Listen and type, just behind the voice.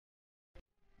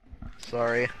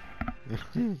Sorry.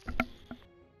 No.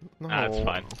 Nah, it's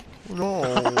fine. No.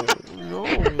 No.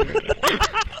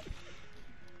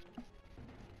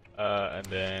 And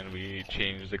then we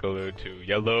change the color to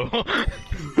yellow.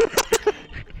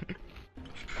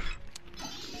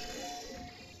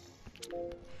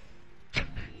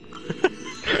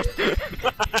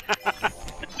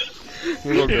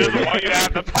 You go, He doesn't David. want you to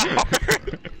have the power.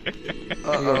 You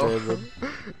go, Uh-oh. David.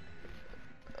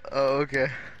 Oh, okay.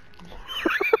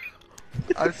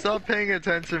 I stopped paying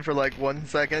attention for like 1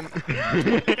 second,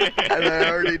 and I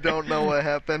already don't know what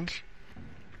happened.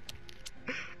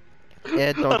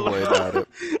 Yeah, don't worry about it.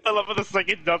 I love how the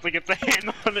second Dudley gets his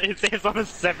hands on a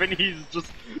 7, he's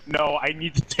just, no, I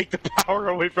need to take the power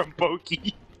away from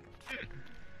Pokey.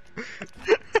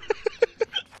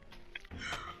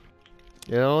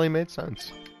 It only made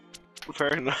sense.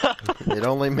 Fair enough. It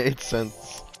only made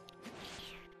sense.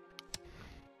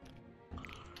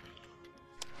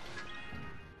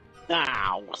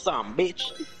 Ow, some bitch.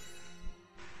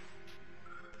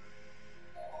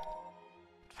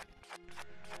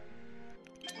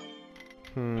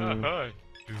 Hmm.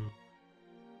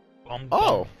 Bum,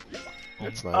 Oh! bum.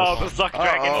 That's Oh, nice. the Zuck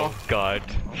Dragon. Oh god.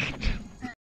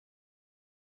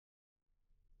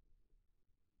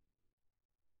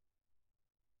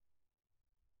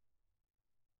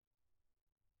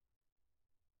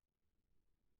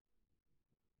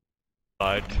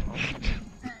 God.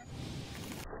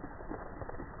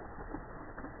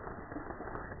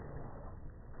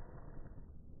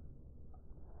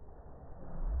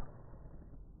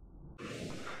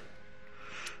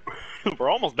 We're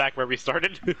almost back where we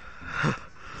started.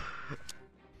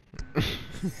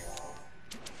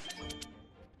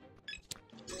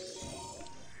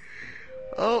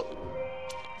 Oh,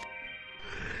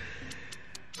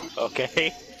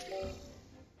 Okay.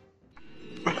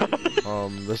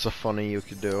 There's a funny you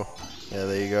could do. Yeah,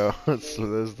 there you go.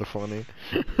 There's the funny.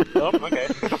 Oh, okay.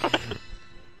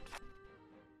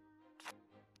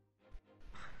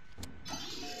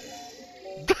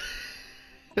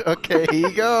 Okay, here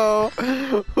you go.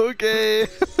 Okay.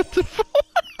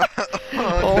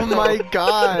 Oh my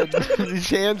god. These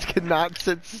hands cannot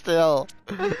sit still.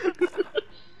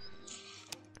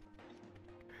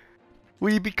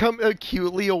 We become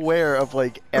acutely aware of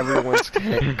like everyone's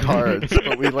cards,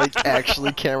 but we like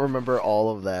actually can't remember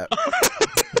all of that.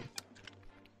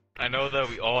 I know that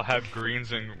we all have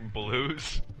greens and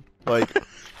blues. Like,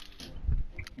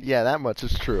 yeah, that much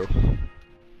is true.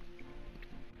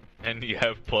 And you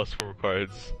have +4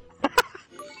 cards.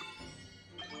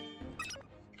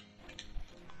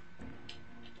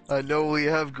 I know we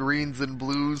have greens and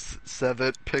blues.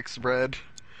 Sevet, pick spread.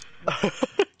 Oh,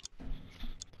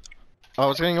 I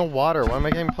was getting a water. Why am I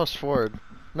getting +4?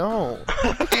 No.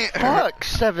 Fuck,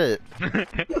 Sevet.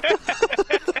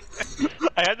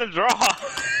 I had to draw.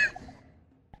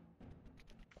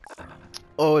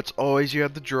 Oh, it's always you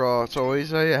have to draw. It's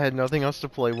always I had nothing else to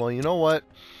play. Well, you know what?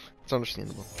 It's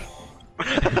understandable.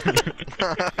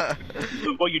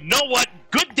 Well, you know what?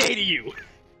 Good day to you.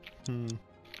 Hmm.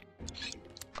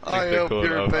 I the hope code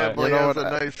your of- family You know has what, a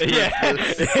nice Yeah.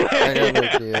 Christmas. I got an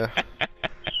idea.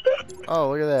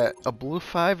 Oh, look at that. A blue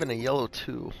 5 and a yellow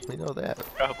 2. We know that.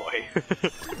 Oh boy.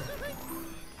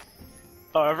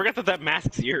 Oh, I forgot that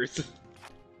mask's yours.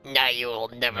 Now you will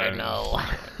never Nice. know.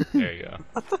 There you go.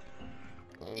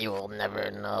 You will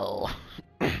never know.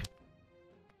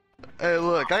 Hey,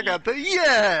 look, I got the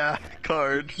yeah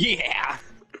card. Yeah.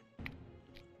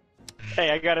 Hey,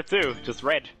 I got it too. Just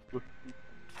red.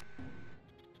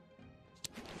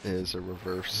 It is a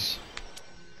reverse.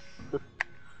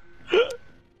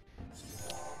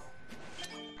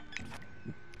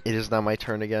 It is now my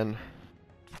turn again.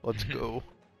 Let's go.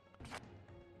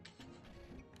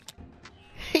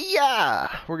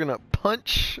 Yeah, we're gonna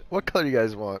punch. What color do you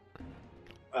guys want?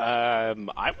 I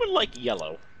would like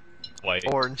yellow. White.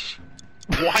 Orange.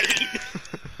 White.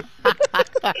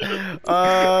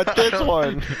 This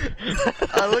one.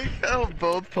 I like how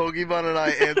both Pokemon and I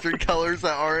answered colors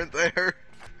that aren't there.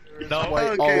 No.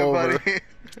 White Okay, all over. buddy.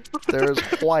 There is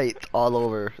white all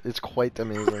over. It's quite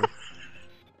amazing.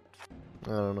 I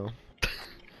don't know.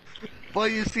 Well,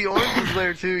 you see orange is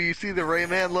there too. You see the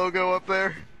Rayman logo up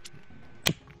there?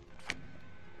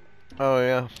 Oh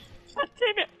yeah. God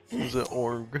damn it. Is it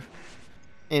Org?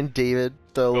 And David,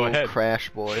 the Go little ahead. crash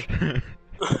boy.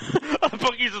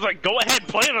 Pokey's just like, go ahead,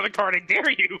 play another card, I dare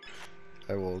you.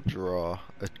 I will draw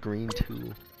a green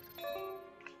 2.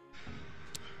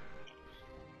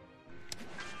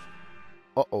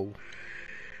 Uh-oh.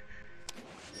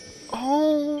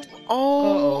 Oh,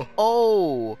 oh,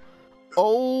 oh,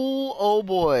 oh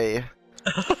boy.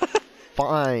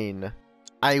 Fine.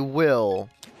 I will.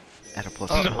 At a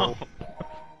plus Uh-oh. No.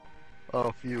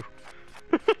 Oh, phew.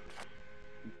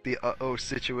 The uh-oh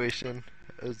situation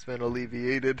has been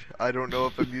alleviated. I don't know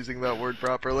if I'm using that word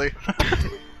properly.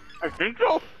 I think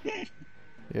so.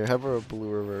 Here, have a blue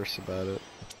reverse about it.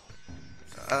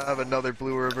 I have another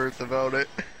blue reverse about it.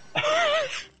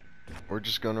 We're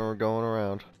just going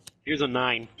around. Here's a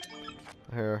 9.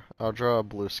 Here, I'll draw a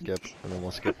blue skip, and then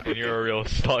we'll skip. And you're a real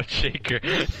salt shaker.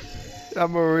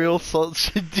 I'm a real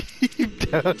salt deep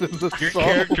down in the Your salt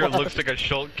character box. looks like a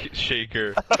shult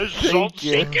shaker. A salt Thank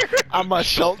you. shaker? I'm a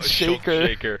salt A shult shaker.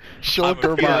 shaker. Shulker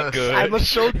I'm a box. good. I'm a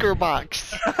shulker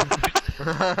box.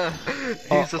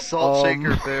 He's a salt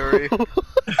shaker fairy.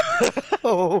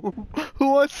 Oh, who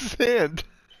wants his hand?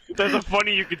 There's a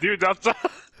funny you could do, that's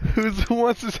Who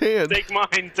wants his hand? Take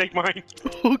mine, take mine.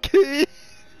 Okay.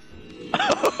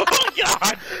 Oh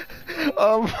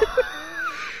god!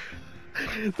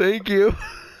 Thank you.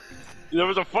 There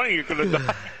was a funny you could have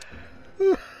done.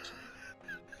 Look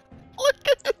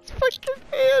at his fucking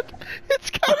hand. It's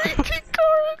got 18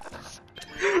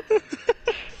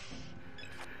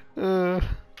 cards.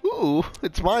 Ooh,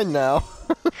 it's mine now.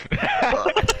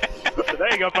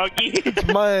 There you go, Punky. It's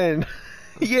mine.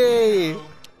 Yay.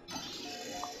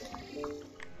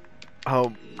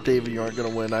 Oh, David, you aren't gonna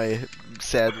win. I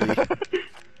sadly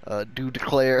do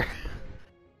declare.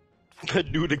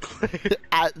 Do declare.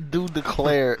 I do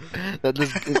declare that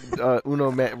this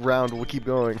Uno round will keep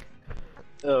going.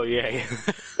 Oh, yeah.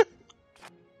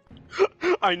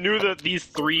 I knew that these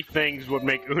 3 things would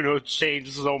make Uno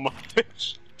change so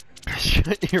much.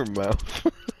 Shut your mouth.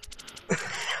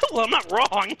 Well, I'm not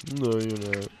wrong. No, you're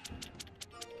not.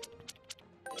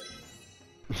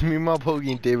 Meanwhile,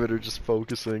 Poggy and David are just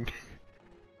focusing.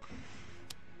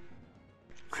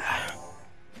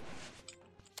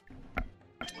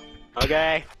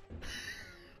 Okay.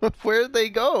 Where'd they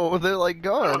go? They're like I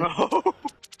gone. don't know.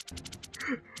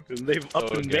 And they've up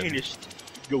Go and again. vanished.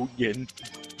 Go again.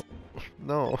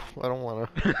 No, I don't wanna.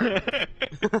 I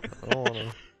don't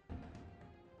wanna.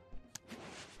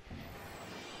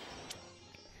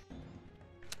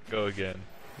 Go again.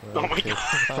 Oh my Okay, God.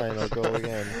 fine, I'll go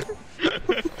again.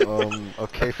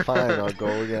 Okay, fine, I'll go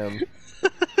again.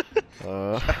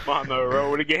 I'm on the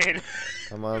road again.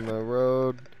 I'm on the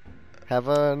road. Have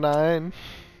a 9.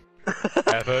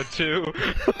 Have a 2.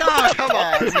 Ah, come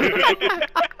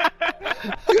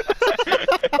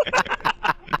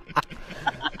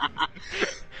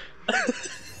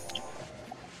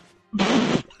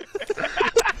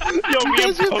Yo, me and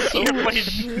guys are Pokey so are playing.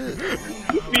 shit.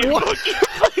 Me and Pokey are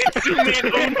playing 2-man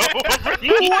Uno over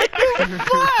here. What the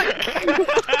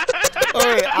fuck?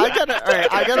 Alright,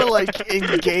 I gotta like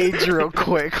engage real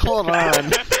quick. Hold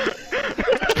on.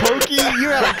 Pokey, you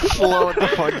gotta slow it the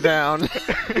fuck down. You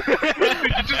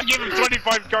just gave him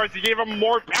 25 cards, you gave him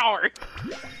more power.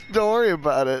 Don't worry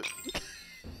about it.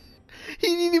 He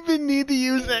didn't even need to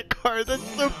use that card.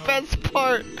 That's the best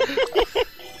part.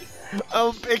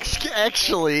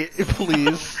 Actually,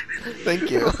 please. Thank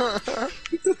you.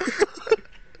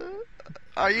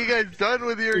 Are you guys done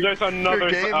with your There's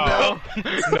another game oh. now?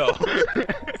 No.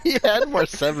 He had more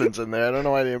 7s in there. I don't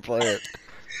know why I didn't play it.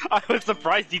 I was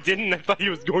surprised he didn't. I thought he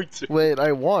was going to. Wait,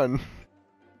 I won.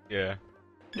 Yeah.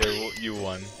 You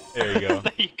won. There you go.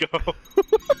 There you go.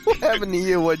 What happened to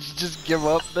you? Would you just give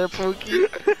up there, Pokey?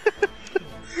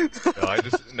 I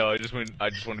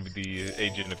just want to be the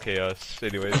agent of chaos.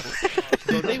 Anyways.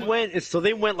 So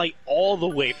they went like all the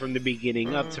way from the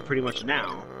beginning up to pretty much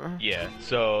now. Yeah.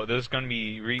 So there's gonna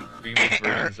be remake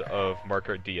versions of Mario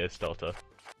Kart DS Delta.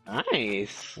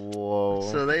 Nice. Whoa.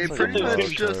 So they That's like pretty a much Mario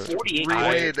just Kart. 48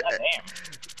 remade. God damn.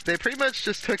 They pretty much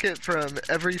just took it from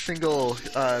every single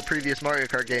previous Mario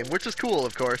Kart game, which is cool,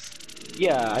 of course.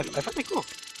 Yeah, I find that cool.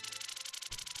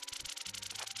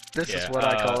 This is Yeah, what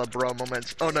I call a bro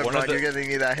moment. Oh, never one of mind, you're giving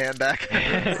me that hand back.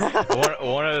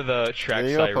 one of the tracks There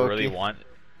you go, I really Pokey. want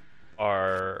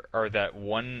are that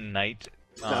one night.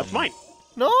 That's mine.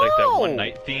 No! Like that one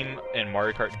night theme in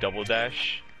Mario Kart Double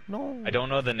Dash. No. I don't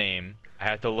know the name. I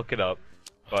have to look it up.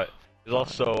 But there's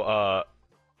also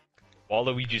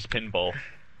Waluigi's Pinball.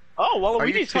 Oh, Are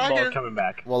you Waluigi's Pinball talking- is coming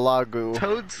back. Walagu.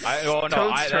 Toad's, Those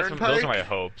Turnpike? are my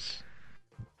hopes.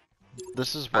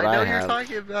 This is what I I, know have. you're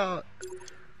talking about.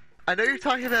 I know you're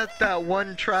talking about that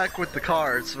one track with the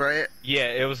cars, right? Yeah,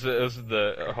 it was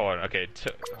the hold on. Okay,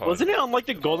 hold Wasn't it on like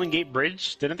the Golden Gate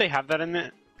Bridge? Didn't they have that in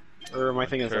it? Or am I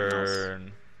thinking of something else?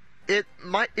 Turn.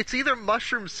 It's either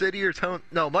Mushroom City or Tone.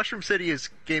 No, Mushroom City is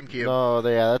GameCube. No,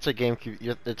 yeah, that's a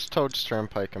GameCube. It's Toad's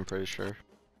Turnpike, I'm pretty sure.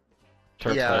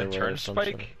 Yeah, Turnpike or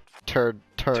something. Turnspike.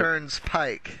 Turn. Turns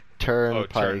Pike. Oh, Turnpike.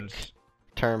 turns.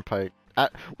 Turnpike.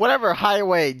 Whatever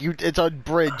highway, it's a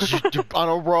bridge on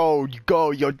a road. You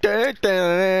go, yo. That's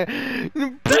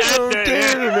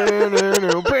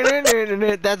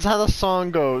how the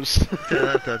song goes.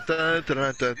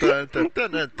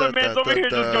 My man's over here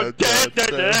just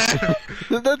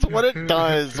going That's what it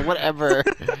does. Whatever.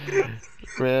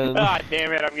 Man. Ah,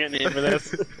 damn it! I'm getting in for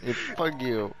this. Fuck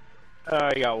you. Oh,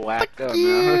 I got whacked up now.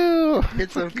 You.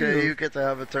 It's okay, you get to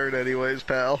have a turn anyways,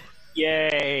 pal.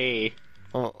 Yay!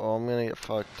 Oh, I'm gonna get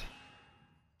fucked.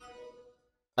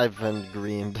 I've been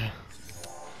greened.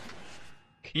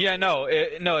 Yeah, no,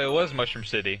 it was Mushroom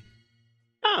City.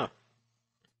 Oh.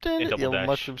 Damn it, Double Dash.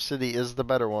 Mushroom City is the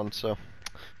better one, so.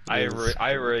 I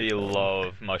really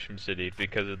love Mushroom City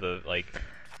because of the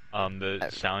the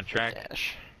soundtrack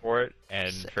Dash. for it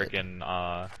and Sad.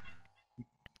 frickin'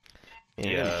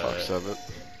 Yeah, fucks of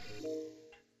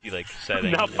it. the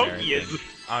settings Now and Pokey everything. is.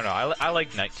 I don't know. I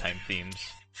like nighttime themes.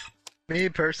 Me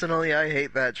personally, I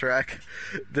hate that track.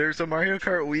 There's a Mario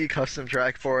Kart Wii custom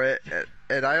track for it,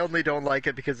 and I only don't like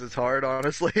it because it's hard,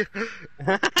 honestly.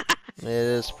 It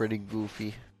is pretty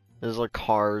goofy. There's like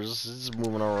cars just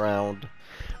moving around.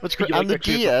 What's great You on the like that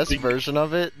kid's DS thing? version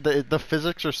of it, the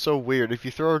physics are so weird. If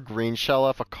you throw a green shell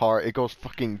off a car, it goes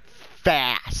fucking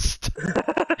fast.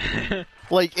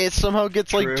 Like it somehow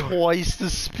gets like True. twice the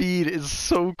speed. It's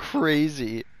so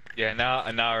crazy. Yeah, now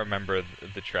I remember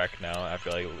the track now after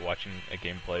watching a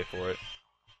gameplay for it.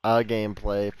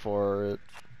 Gameplay for it.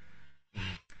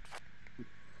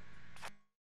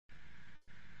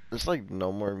 There's like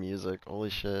no more music. Holy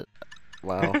shit.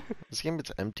 Wow. This game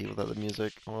gets empty without the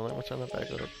music. Well, let me turn that back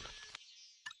up.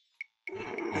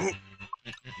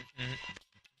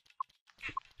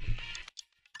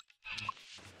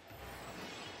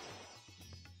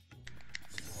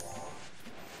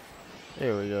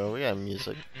 Here we go. We got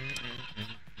music.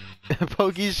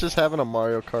 Pokey's just having a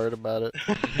Mario Kart about it.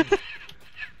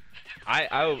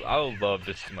 I would love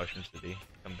to see Mushroom City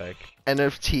come back.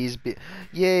 NFTs be.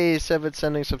 Yay! Seven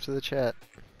sending stuff to the chat.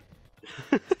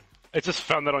 I just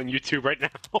found that on YouTube right now.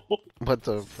 What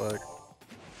the fuck?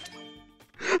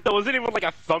 That wasn't even like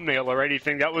a thumbnail or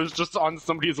anything. That was just on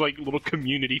somebody's little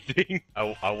community thing.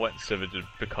 I want Civ to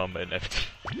become an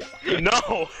NFT.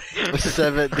 No.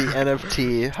 Seven, the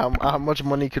NFT. How much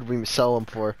money could we sell him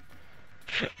for?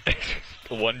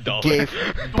 $1. Gay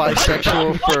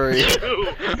bisexual furry.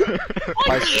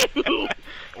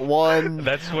 One.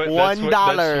 That's what.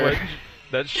 $1.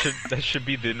 That should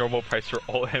be the normal price for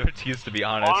all NFTs, to be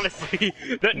honest. Honestly,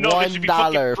 that should be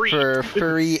fucking $1 free. for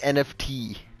furry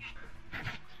NFT.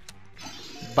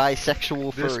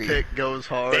 Bisexual This furry. pick goes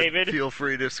hard. David? Feel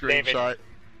free to screenshot.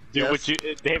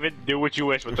 David, do what you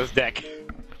wish with this deck.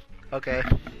 Okay.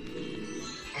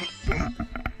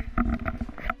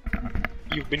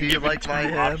 You've been Do you given like two my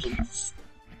hand? options.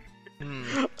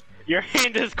 Hmm. Your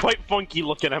hand is quite funky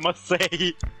looking, I must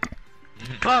say.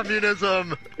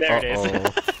 Communism! There it is.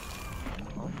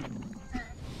 Uh-oh.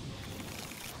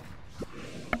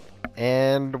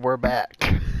 And we're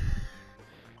back.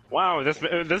 Wow,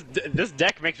 this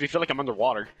deck makes me feel like I'm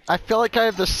underwater. I feel like I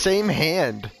have the same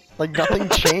hand. Like nothing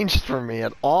changed for me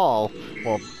at all.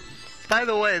 Well, By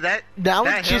the way, now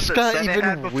that it just hand got that Seven even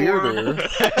had before- weirder.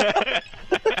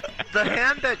 the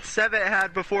hand that Seven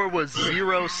had before was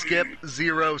 0 skip,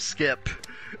 0 skip.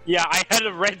 Yeah, I had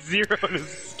a red 0 and a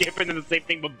skip and then the same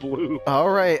thing but blue.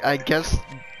 Alright, I guess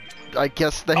the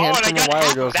hand and I from a got while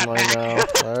half ago of is that mine back.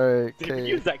 now. Alright, Didn't even okay.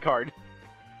 use that card.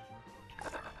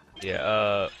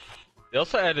 Yeah. They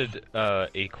also added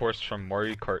a course from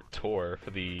Mario Kart Tour for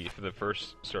the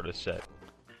first sort of set.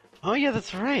 Oh yeah,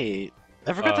 that's right.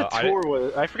 I forgot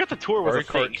the tour was Mario a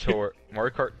Kart thing. Tour.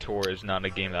 Mario Kart Tour is not a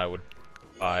game that I would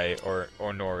buy or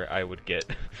nor I would get.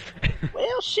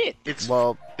 Well, shit. It's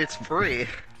Well, free.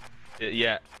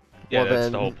 Yeah. well that's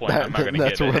then, the whole point. I'm not gonna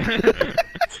that's get it.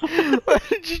 Why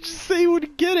did you just say you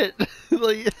would get it?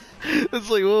 Like, it's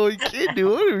like, well, you can't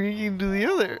do one, or you can do the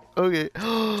other. Okay.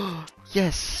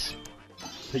 Yes.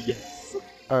 Yes.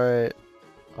 Alright.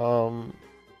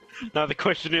 Now the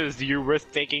question is, do you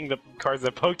risk taking the cards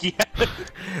that Pokey has?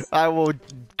 I will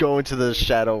go into the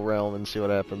Shadow Realm and see what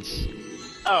happens.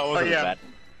 Oh, it wasn't yeah. bad.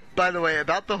 By the way,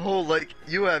 about the whole,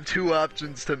 you have two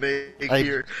options to make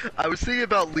here. I was thinking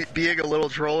about being a little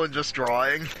troll and just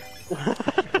drawing.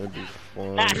 That'd be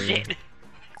fun. Ah, shit.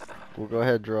 We'll go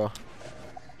ahead, draw.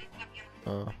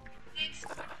 Alright,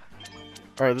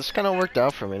 this kind of worked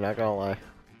out for me, not gonna lie.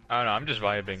 I don't know. I'm just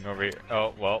vibing over here.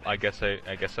 Oh well, I guess I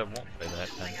won't play that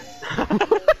then.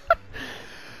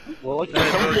 Well, like,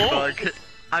 Fuck.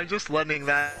 I'm just lending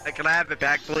that. Can I have it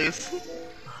back, please?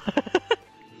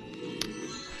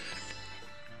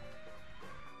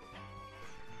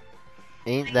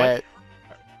 Ain't that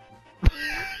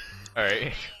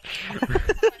Alright.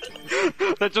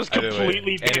 That just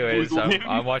completely Anyways, bamboozled him.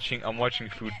 I'm watching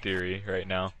Food Theory right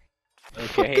now.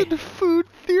 Okay. Fucking food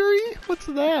theory? What's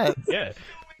that? Yeah.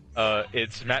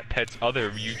 It's Matt Pet's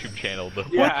other YouTube channel, The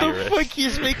Food Yeah. What the Theorist. fuck?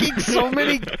 He's making so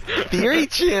many theory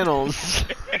channels.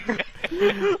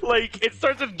 Like, it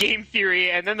starts with game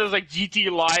theory, and then there's like GT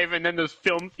Live, and then there's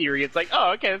film theory. It's like,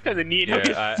 oh, okay, that's kind of neat.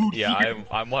 Okay, food theory.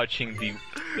 I'm watching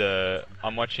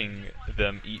I'm watching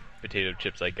them eat potato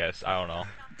chips. I guess I don't know.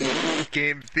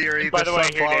 Game Theory, By the the way,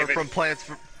 here, sunflower David. from Plants.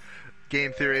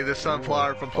 Game Theory, the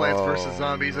sunflower from Plants vs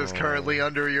Zombies is currently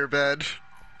under your bed.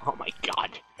 Oh my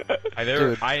god.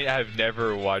 Dude. I have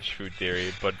never watched Food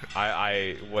Theory, but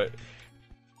I have. What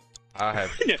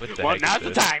the Well, heck now's is the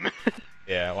this? time.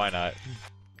 Yeah, why not?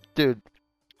 Dude.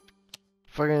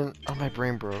 Fucking. Oh, my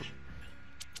brain broke.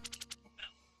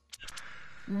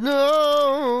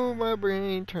 No! My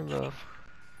brain turned off.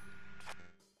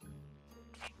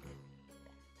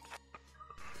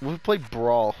 We played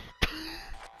Brawl.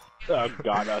 Oh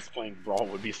god, us playing Brawl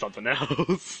would be something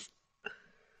else.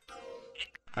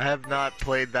 I have not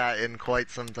played that in quite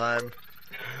some time.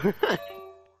 It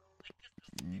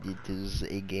is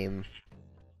a game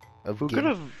of Who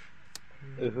game.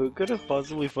 could have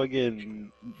possibly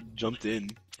fucking jumped in?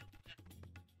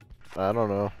 I don't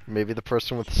know. Maybe the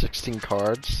person with 16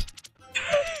 cards?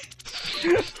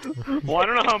 Well, I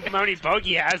don't know how many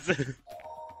Bogey has.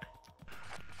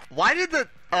 Why did the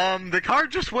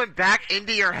card just went back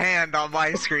into your hand on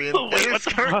my screen? Oh, wait, It what is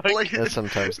the currently It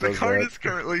sometimes the does card that. is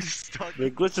currently stuck.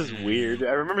 The glitch is weird.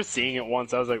 I remember seeing it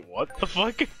once. I was like, what the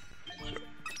fuck?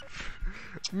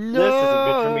 No! This isn't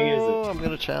good for me, is it? I'm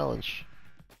gonna challenge.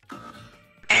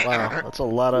 Wow, that's a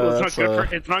lot of.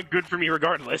 It's not good for me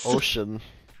regardless. Ocean.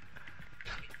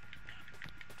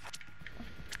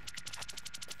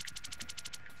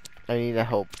 I need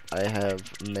help. I have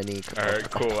many. Alright,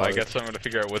 cool. I cards. guess I'm gonna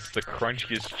figure out what's the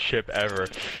crunchiest chip ever.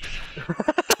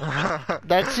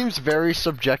 That seems very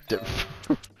subjective.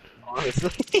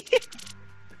 Honestly.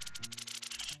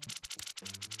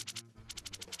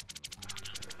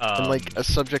 And like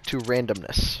subject to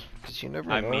randomness, because you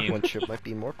never I know mean, one chip might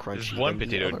be more crunchy. There's one than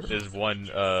the potato. other.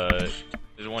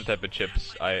 There's one type of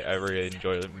chips I really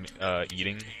enjoy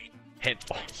eating. And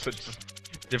also just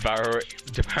devour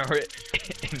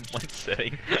it in one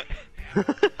sitting.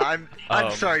 I'm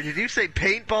Um, sorry. Did you say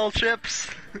paintball chips?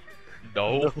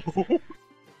 No.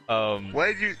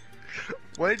 What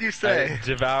did you say?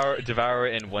 Devour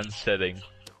it in one sitting.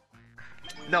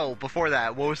 No, before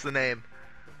that. What was the name?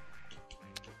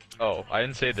 Oh, I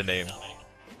didn't say the name.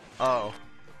 Oh.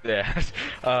 Yeah.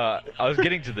 I was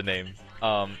getting to the name.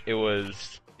 It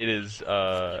is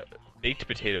baked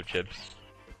potato chips.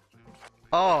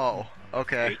 Oh.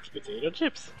 Okay. Baked potato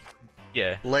chips.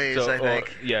 Yeah. Lay's, So, I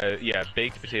think. yeah,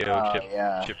 baked potato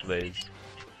yeah. chip lays.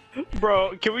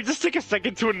 Bro, can we just take a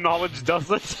second to acknowledge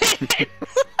Douglas?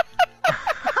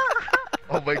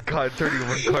 Oh my god,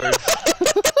 31 cards.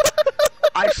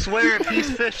 I swear if he's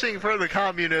fishing for the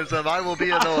communism, I will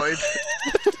be annoyed.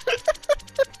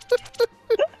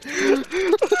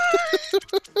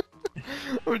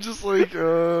 We're just like,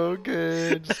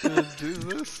 okay, just gonna do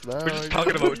this now. We're just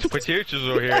talking about potato chips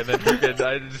over here, and then freaking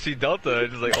I just see Delta, and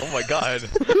just like, oh my god.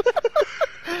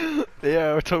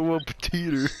 Yeah, we're talking about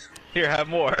potato. Here, have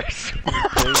more.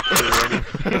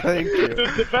 Thank you.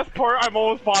 The best part, I'm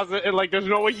almost positive, and like, there's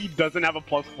no way he doesn't have a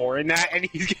 +4 in that, and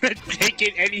he's gonna take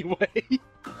it anyway.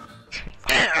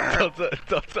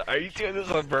 Delta, are you doing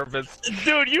this on purpose?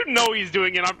 Dude, you know he's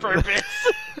doing it on purpose.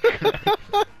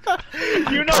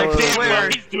 You know I damn swear. well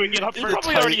he's doing it on purpose. He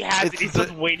probably already has it. He's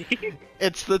just waiting.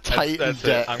 It's the Titan That's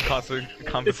deck. it. I'm constantly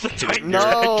confiscating Titan your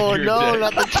No, your no, deck.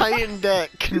 not the Titan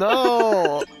deck.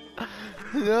 No.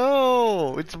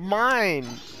 No, it's mine.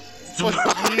 Fuck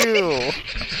you.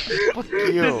 Fuck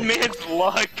This you. man's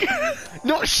luck.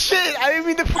 No, shit, I didn't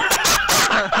mean to.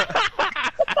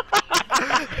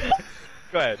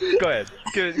 Go ahead.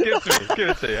 Give it to me. Give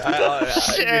it to me.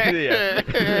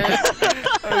 Yeah.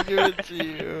 I'll give it to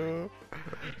you.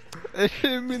 I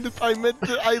didn't mean to. I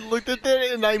looked at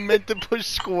it and I meant to push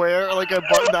square like a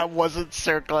button that wasn't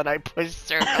circle, and I pushed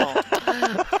circle.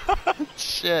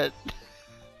 Shit.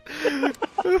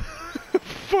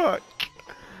 Fuck.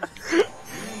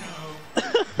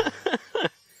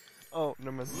 Oh,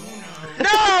 no man.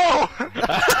 No!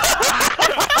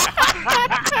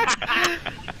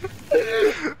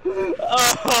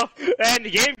 Oh, and the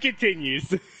game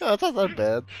continues. Oh, it's not that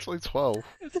bad. It's only 12.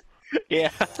 Yeah.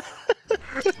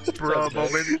 Bro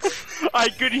moments. I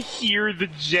could hear the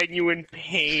genuine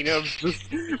pain of just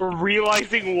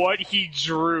realizing what he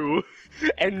drew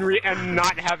and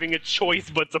not having a choice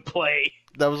but to play.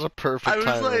 That was a perfect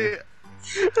timing.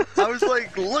 I was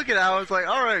like, looking at it, I was like,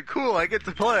 alright, cool, I get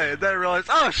to play. And then I realized,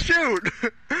 oh shoot!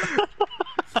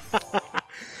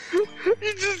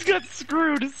 You just got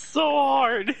screwed so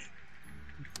hard.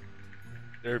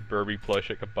 They're Burby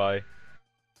plush I could buy.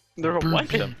 They're a what?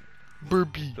 Them.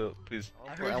 Burby. So, please.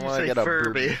 I heard I you wanna say get a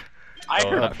Furby. Burby. I Oh,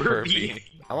 heard not Furby. Furby.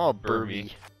 I want a Burby.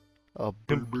 Burby. A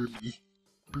Burby.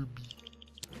 Burby.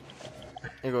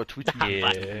 There you go, tweet.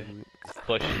 Yeah.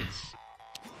 Plushies.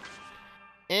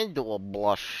 Into a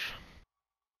blush.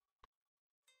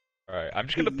 Alright, I'm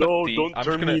just gonna put No, the. don't I'm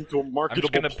turn just gonna, me into a I'm marketable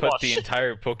just gonna put the plush.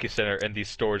 entire Poke Center in the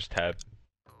stores tab.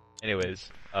 Anyways,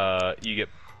 you get.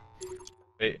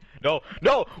 Wait, no,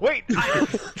 wait! Why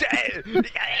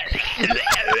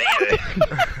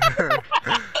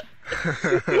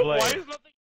is nothing